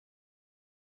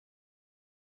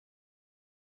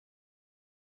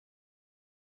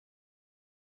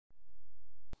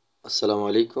আসসালামু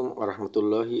আলাইকুম ওয়া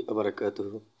রাহমাতুল্লাহি ওয়া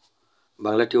বারাকাতুহু।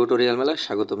 বাংলা টিউটোরিয়াল মেলায়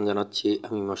স্বাগতম জানাচ্ছি।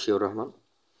 আমি মশিউর রহমান।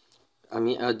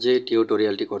 আমি আজ যে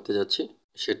টিউটোরিয়ালটি করতে যাচ্ছি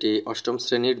সেটি অষ্টম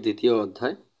শ্রেণীর দ্বিতীয়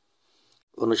অধ্যায়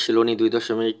অনুশীলনী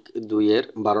 2.2 এর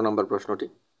 12 নম্বর প্রশ্নটি।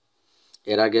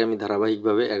 এর আগে আমি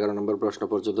ধারাবাহিকভাবে 11 নম্বর প্রশ্ন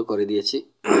পর্যন্ত করে দিয়েছি।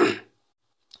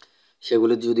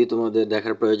 সেগুলো যদি তোমাদের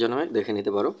দেখার প্রয়োজন হয় দেখে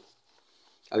নিতে পারো।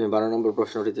 আমি 12 নম্বর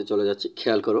প্রশ্নটিতে চলে যাচ্ছি।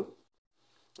 খেয়াল করো,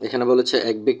 এখানে বলেছে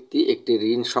এক ব্যক্তি একটি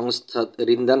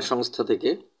ঋণদান সংস্থা থেকে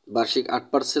বার্ষিক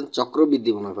 8%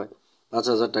 চক্রবৃদ্ধি মুনাফায়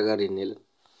 5,000 টাকা ঋণ নিলেন।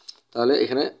 তাহলে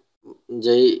এখানে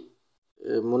যেই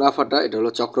মুনাফাটা এটা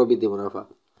হলো চক্রবৃদ্ধি মুনাফা,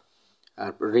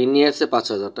 আর ঋণ নিয়েছে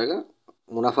 5,000 টাকা,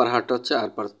 মুনাফার হারটা হচ্ছে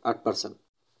 8%।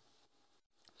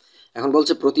 এখন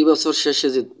বলছে প্রতি বছর শেষে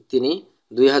যে তিনি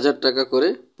 2,000 টাকা করে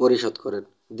পরিশোধ করেন,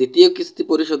 দ্বিতীয় কিস্তি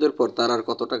পরিশোধের পর তার আর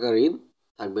কত টাকা ঋণ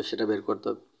থাকবে সেটা বের করতে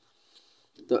হবে।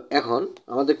 তো এখন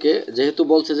আমাদেরকে যেহেতু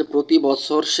বলছে যে প্রতি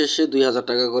বছর শেষে 2,000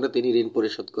 টাকা করে তিনি ঋণ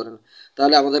পরিশোধ করেন,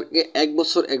 তাহলে আমাদেরকে এক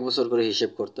বছর করে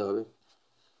হিসেব করতে হবে।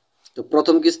 তো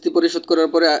প্রথম কিস্তি পরিশোধ করার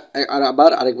পরে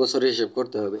আবার আরেক বছর হিসেব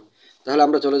করতে হবে। তাহলে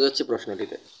আমরা চলে যাচ্ছি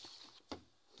প্রশ্নটিতে।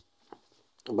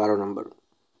 12 নম্বর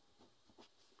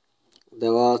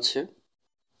দেওয়া আছে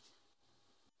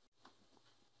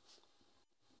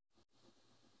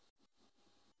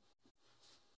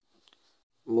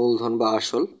মূলধন বা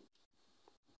আসল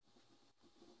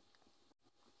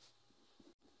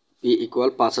P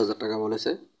 = 5,000 টাকা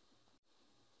বলেছে।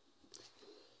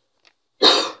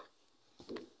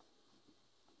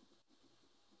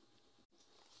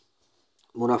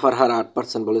 মুনাফার হার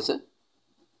 8% বলেছে।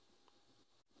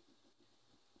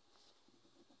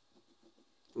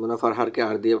 মুনাফার হারকে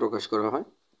আর দিয়ে প্রকাশ করা হয়,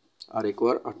 আর =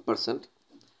 8%।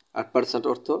 8%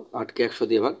 অর্থ 8কে 100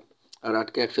 দিয়ে ভাগ, আর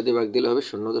 8কে 100 দিয়ে ভাগ দিলে হবে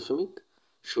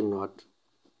 0.08।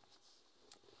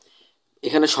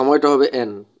 এখানে সময়টা হবে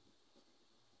n,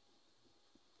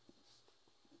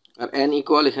 আর n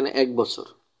 = এখানে 1 বছর,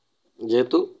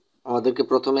 যেহেতু আমাদেরকে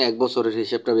প্রথমে 1 বছরের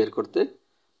হিসেবটা বের করতে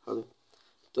হবে।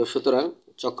 তো সুতরাং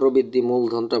চক্রবৃদ্ধি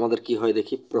মূলধনটা আমাদের কি হয়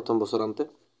দেখি প্রথম বছরান্তে।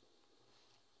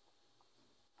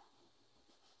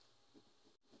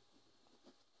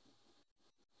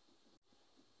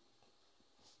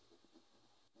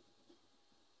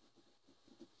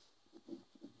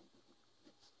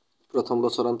 প্রথম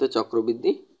বছরান্তে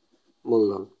চক্রবৃদ্ধি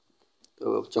মূলধন। তো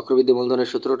চক্রবৃদ্ধি মূলধনের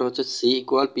সূত্রটা হচ্ছে C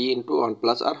 = P × 1 +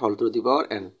 R whole to the power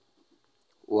n।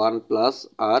 1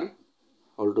 + R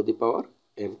whole to the power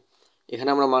n। এখানে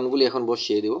আমরা মানগুলি এখন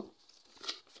বসিয়ে দেব।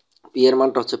 P এর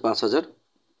মানটা হচ্ছে 5,000।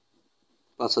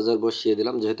 5,000 বসিয়ে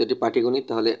দিলাম, যেহেতু এটি পাটিগণিত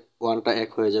তাহলে 1টা 1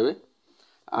 হয়ে যাবে।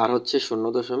 আর হচ্ছে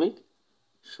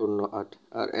 0.08,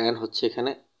 আর n হচ্ছে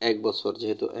এখানে 1 বছর,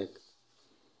 যেহেতু 1,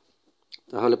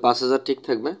 তাহলে 5,000 ঠিক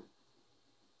থাকবে।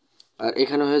 আর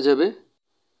এখানে হয়ে যাবে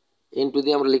ইনটু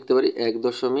দিয়ে আমরা লিখতে পারি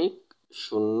 1.08,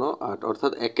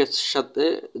 অর্থাৎ 1-এর সাথে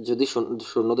যদি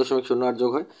 0.08 যোগ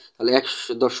হয় তাহলে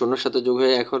 10 শূন্যের সাথে যোগ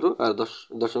হয়ে 1 হলো, আর 10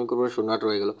 দশমিকের উপরে 0.8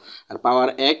 রয়ে গেল। আর পাওয়ার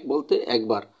 1 বলতে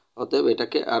একবার, অতএব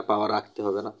এটাকে আর পাওয়ার রাখতে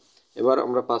হবে না। এবার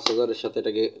আমরা 5,000-এর সাথে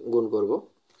এটাকে গুণ করব।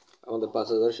 আমাদের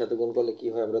 5,000-এর সাথে গুণ করলে কি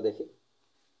হয় আমরা দেখি।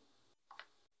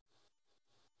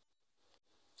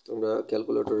 তোমরা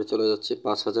ক্যালকুলেটরে চলে যাচ্ছি।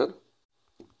 5,000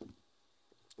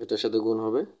 এটার সাথে গুণ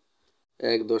হবে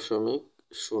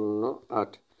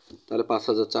 1.08, তাহলে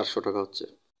 5,400 টাকা হচ্ছে।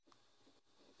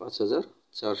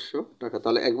 5,400 টাকা।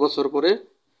 তাহলে 1 বছর পরে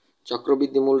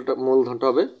চক্রবৃদ্ধি মূলধনটা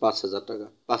হবে 5,000 টাকা,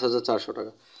 5,400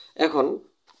 টাকা। এখন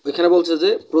এখানে বলছে যে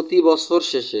প্রতি বছর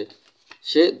শেষে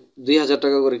সে 2,000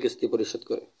 টাকা করে কিস্তি পরিশোধ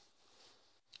করে।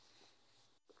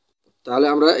 তাহলে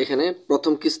আমরা এখানে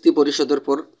প্রথম কিস্তি পরিশোধের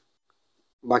পর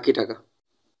বাকি টাকা,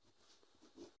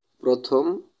 প্রথম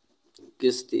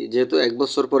কিস্তি, যেহেতু 1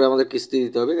 বছর পরে আমাদের কিস্তি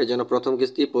দিতে হবে, এই জন্য প্রথম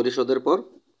কিস্তি পরিশোধের পর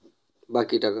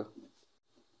বাকি টাকা,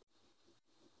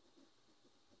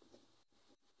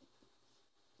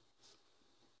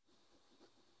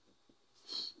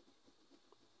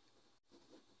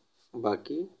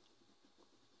 বাকি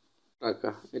টাকা,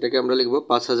 এটাকে আমরা লিখব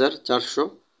 5,400।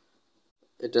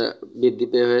 এটা বৃদ্ধি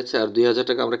পেয়ে হয়েছে, আর 2,000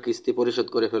 টাকা আমরা কিস্তি পরিশোধ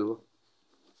করে ফেলবো।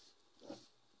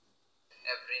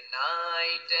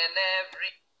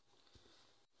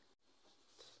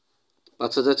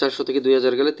 5,400 থেকে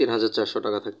 2,000 গেলে 3,400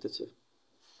 টাকা থাকতেছে।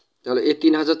 তাহলে এই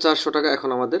 3,400 টাকা এখন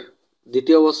আমাদের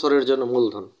দ্বিতীয় বছরের জন্য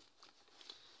মূলধন।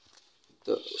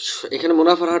 তো এখানে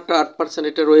মুনাফার হারটা 8%,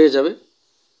 এটা রয়ে যাবে,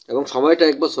 এবং সময়টা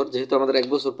 1 বছর, যেহেতু আমাদের 1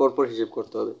 বছর পর পর হিসেব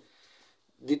করতে হবে।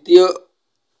 দ্বিতীয়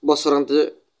বছরান্তে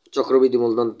চক্রবৃদ্ধি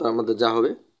মূলধনটা আমাদের যা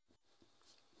হবে,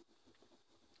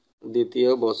 দ্বিতীয়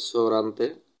বছরান্তে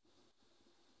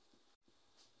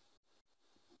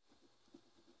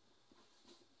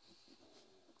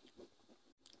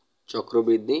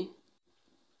চক্রবৃদ্ধি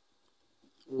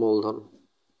মূলধন।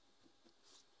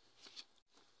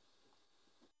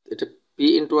 এটা p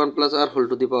into 1 plus r whole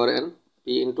to the power n, p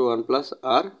into 1 plus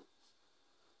r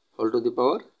whole to the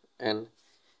power n।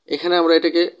 এখানে আমরা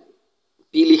এটাকে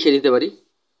p লিখে নিতে পারি।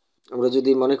 আমরা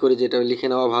যদি মনে করি যে এটা লিখে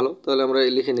নেওয়া ভালো তাহলে আমরা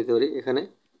লিখে নিতে পারি এখানে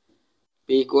p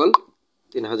equal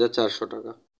 3400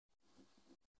 টাকা।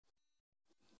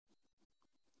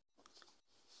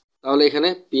 তাহলে এখানে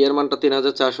p এর মানটা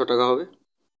 3400 টাকা হবে।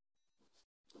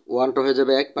 1টা হয়ে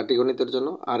যাবে 1 পাটিগণিতের জন্য,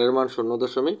 r এর মান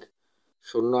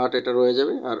 0.08 এটা রয়ে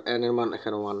যাবে, আর n এর মান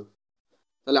এখানে 1।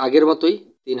 তাহলে আগের মতোই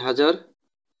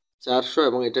 3400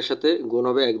 এবং এটার সাথে গুণ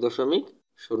হবে 1.08।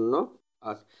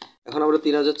 এখন আমরা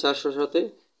 3400 সাথে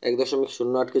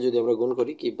 1.08 কে যদি আমরা গুণ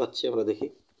করি কি পাচ্ছি আমরা দেখি।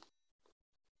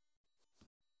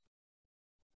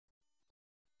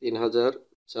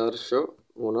 3400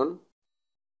 গুণন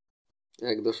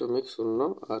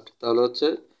 1.08 তাহলে হচ্ছে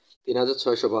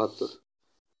 3672।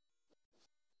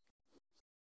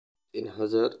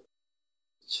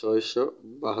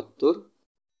 3672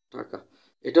 টাকা।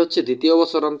 এটা হচ্ছে দ্বিতীয়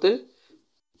বছরান্তে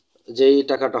যেই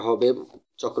টাকাটা হবে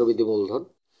চক্রবৃদ্ধি মূলধন।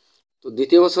 তো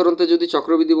দ্বিতীয় বছরান্তে যদি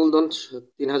চক্রবৃদ্ধি মূলধন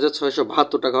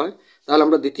 3672 টাকা হয় তাহলে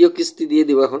আমরা দ্বিতীয় কিস্তি দিয়ে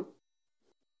দিব। এখন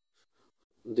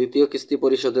দ্বিতীয় কিস্তি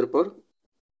পরিশোধের পর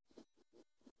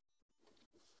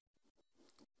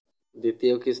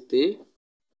দ্বিতীয় কিস্তি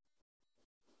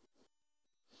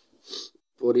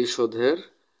পরিশোধের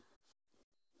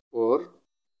পর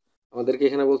আমাদেরকে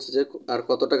এখানে বলছে যে আর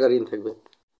কত টাকা ঋণ থাকবে।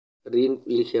 ঋণ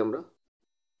লিখি আমরা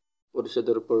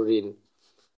পরিশোধের উপর ঋণ।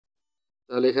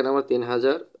 তাহলে এখানে আমার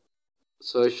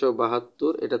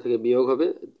 3672 এটা থেকে বিয়োগ হবে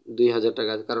 2000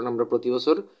 টাকা, কারণ আমরা প্রতি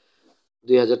বছর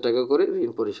 2000 টাকা করে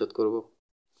ঋণ পরিশোধ করব।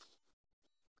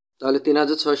 তাহলে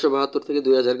 3672 থেকে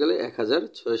 2000 গেলে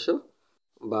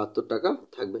 1672 টাকা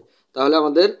থাকবে। তাহলে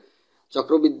আমাদের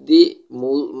চক্রবৃদ্ধি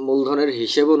মূলধনের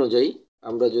হিসেব অনুযায়ী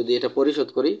আমরা যদি এটা পরিশোধ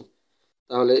করি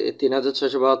তাহলে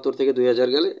 3672 থেকে 2000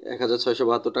 গেলে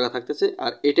 1672 টাকা থাকতেছে,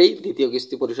 আর এটাই দ্বিতীয়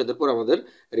কিস্তি পরিশোধের পর আমাদের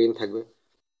ঋণ থাকবে।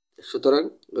 সুতরাং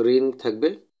ঋণ থাকবে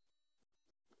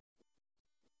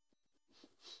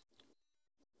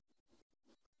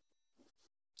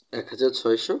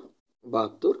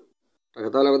 1672 টাকা।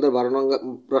 তাহলে আমাদের 12 নং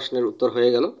প্রশ্নের উত্তর হয়ে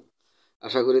গেল।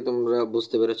 আশা করি তোমরা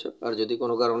বুঝতে পেরেছো। আর যদি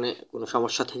কোনো কারণে কোনো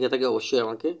সমস্যা থেকে থাকে অবশ্যই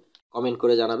আমাকে কমেন্ট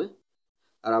করে জানাবে।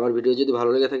 আর আমার ভিডিও যদি ভালো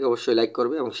লেগে থাকে অবশ্যই লাইক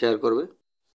করবে এবং শেয়ার করবে।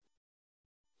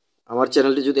 আমার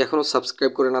চ্যানেলটি যদি এখনও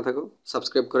সাবস্ক্রাইব করে না থাকো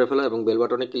সাবস্ক্রাইব করে ফেলো এবং বেল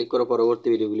বাটনে ক্লিক করো পরবর্তী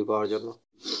ভিডিওগুলি পাওয়ার জন্য।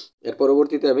 এর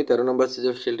পরবর্তীতে আমি 13 নম্বর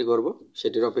সৃজনশীলটি করব,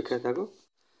 সেটির অপেক্ষায় থাকো।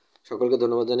 সকলকে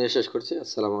ধন্যবাদ জানিয়ে শেষ করছি।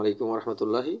 আসসালামু আলাইকুম ওয়া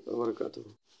রাহমাতুল্লাহি ওয়া বারাকাতুহু।